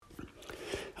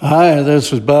Hi,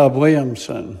 this is Bob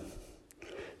Williamson.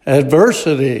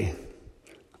 Adversity.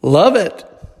 Love it.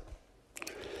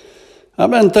 I've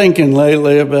been thinking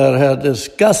lately about how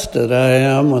disgusted I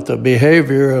am with the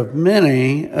behavior of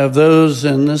many of those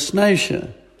in this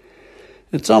nation.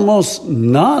 It's almost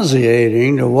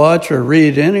nauseating to watch or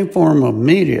read any form of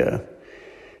media.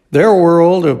 Their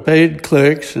world of paid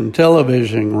clicks and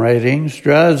television ratings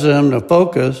drives them to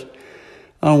focus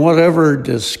on whatever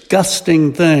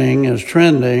disgusting thing is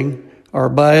trending or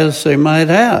bias they might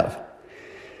have.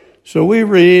 So we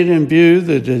read and view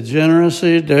the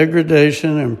degeneracy,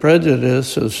 degradation, and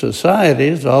prejudice of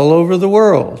societies all over the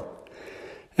world.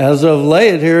 As of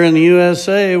late here in the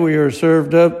USA, we are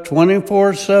served up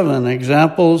 24/7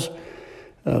 examples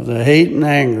of the hate and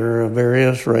anger of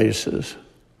various races.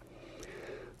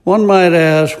 One might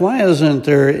ask, why isn't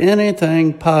there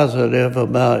anything positive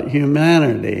about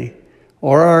humanity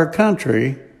or our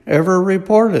country ever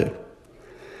reported?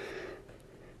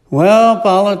 Well,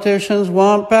 politicians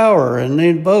want power and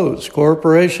need votes.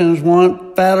 Corporations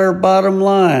want fatter bottom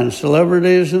lines.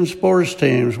 Celebrities and sports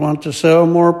teams want to sell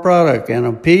more product and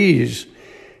appease.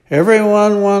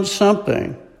 Everyone wants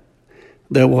something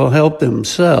that will help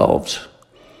themselves.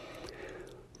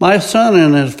 My son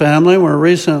and his family were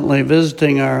recently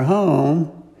visiting our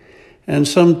home, and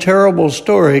some terrible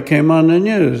story came on the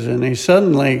news, and he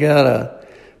suddenly got a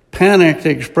panicked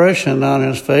expression on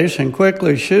his face and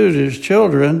quickly shooed his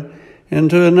children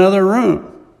into another room.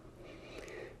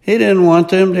 He didn't want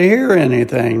them to hear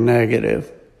anything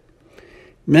negative.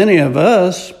 Many of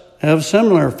us have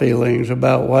similar feelings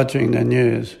about watching the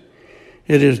news.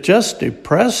 It is just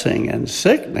depressing and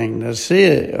sickening to see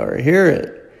it or hear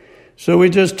it, so we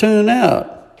just tune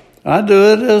out. I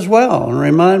do it as well and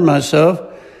remind myself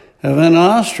of an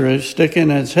ostrich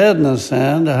sticking its head in the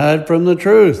sand to hide from the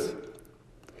truth.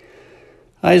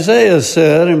 Isaiah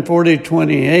said in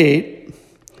 40:28,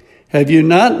 "Have you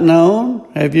not known?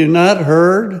 Have you not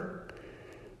heard?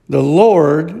 The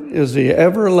Lord is the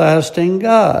everlasting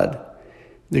God,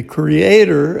 the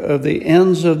creator of the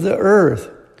ends of the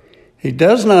earth. He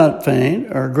does not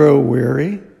faint or grow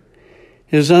weary.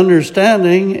 His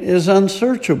understanding is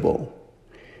unsearchable.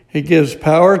 He gives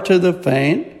power to the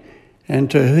faint, and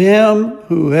to him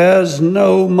who has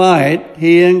no might,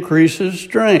 he increases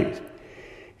strength.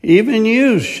 Even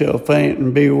youths shall faint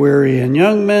and be weary, and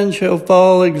young men shall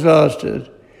fall exhausted.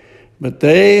 But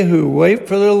they who wait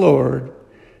for the Lord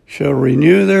shall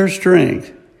renew their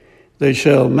strength. They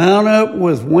shall mount up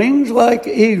with wings like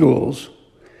eagles.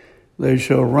 They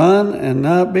shall run and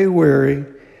not be weary.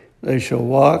 They shall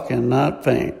walk and not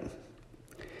faint."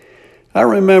 I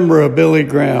remember a Billy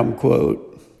Graham quote.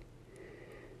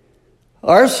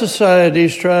 Our society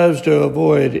strives to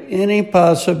avoid any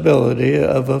possibility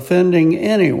of offending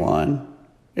anyone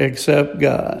except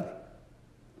God.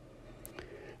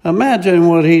 Imagine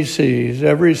what he sees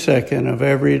every second of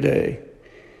every day.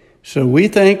 So we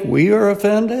think we are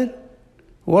offended?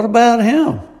 What about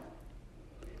him?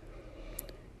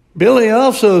 Billy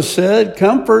also said,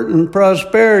 "Comfort and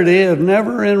prosperity have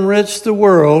never enriched the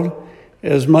world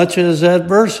as much as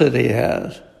adversity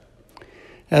has."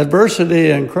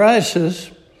 Adversity and crisis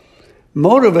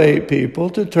motivate people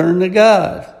to turn to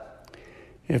God.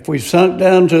 If we've sunk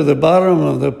down to the bottom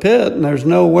of the pit and there's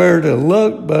nowhere to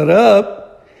look but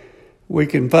up, we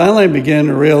can finally begin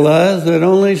to realize that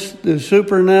only the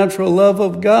supernatural love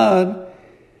of God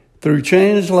through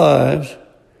changed lives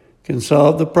can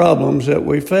solve the problems that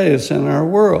we face in our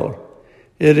world.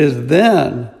 It is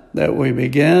then that we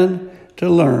begin to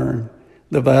learn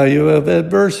the value of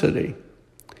adversity.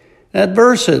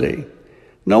 Adversity.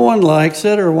 No one likes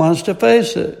it or wants to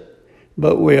face it,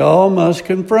 but we all must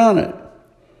confront it.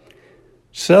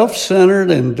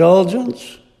 Self-centered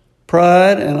indulgence,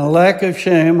 pride, and a lack of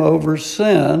shame over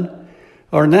sin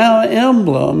are now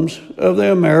emblems of the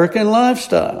American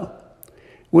lifestyle.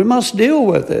 We must deal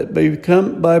with it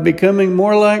by becoming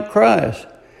more like Christ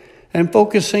and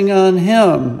focusing on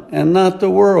Him and not the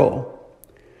world.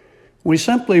 We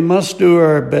simply must do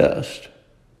our best.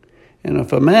 And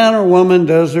if a man or woman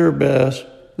does their best,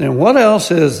 then what else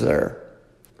is there?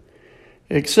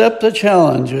 Accept the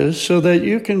challenges so that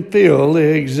you can feel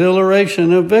the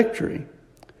exhilaration of victory.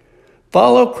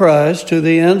 Follow Christ to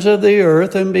the ends of the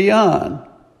earth and beyond.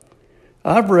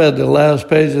 I've read the last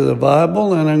page of the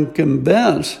Bible and I'm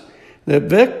convinced that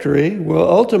victory will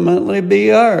ultimately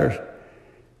be ours,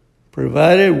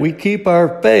 provided we keep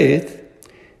our faith,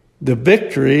 the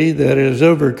victory that has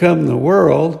overcome the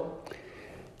world,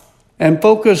 and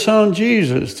focus on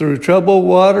Jesus through troubled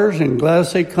waters and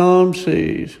glassy calm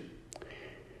seas.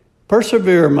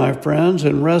 Persevere, my friends,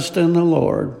 and rest in the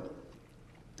Lord.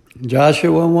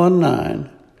 Joshua 1:9.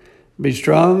 Be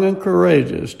strong and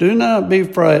courageous. Do not be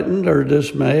frightened or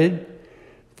dismayed,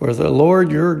 for the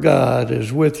Lord your God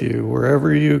is with you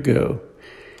wherever you go.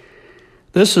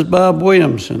 This is Bob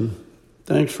Williamson.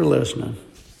 Thanks for listening.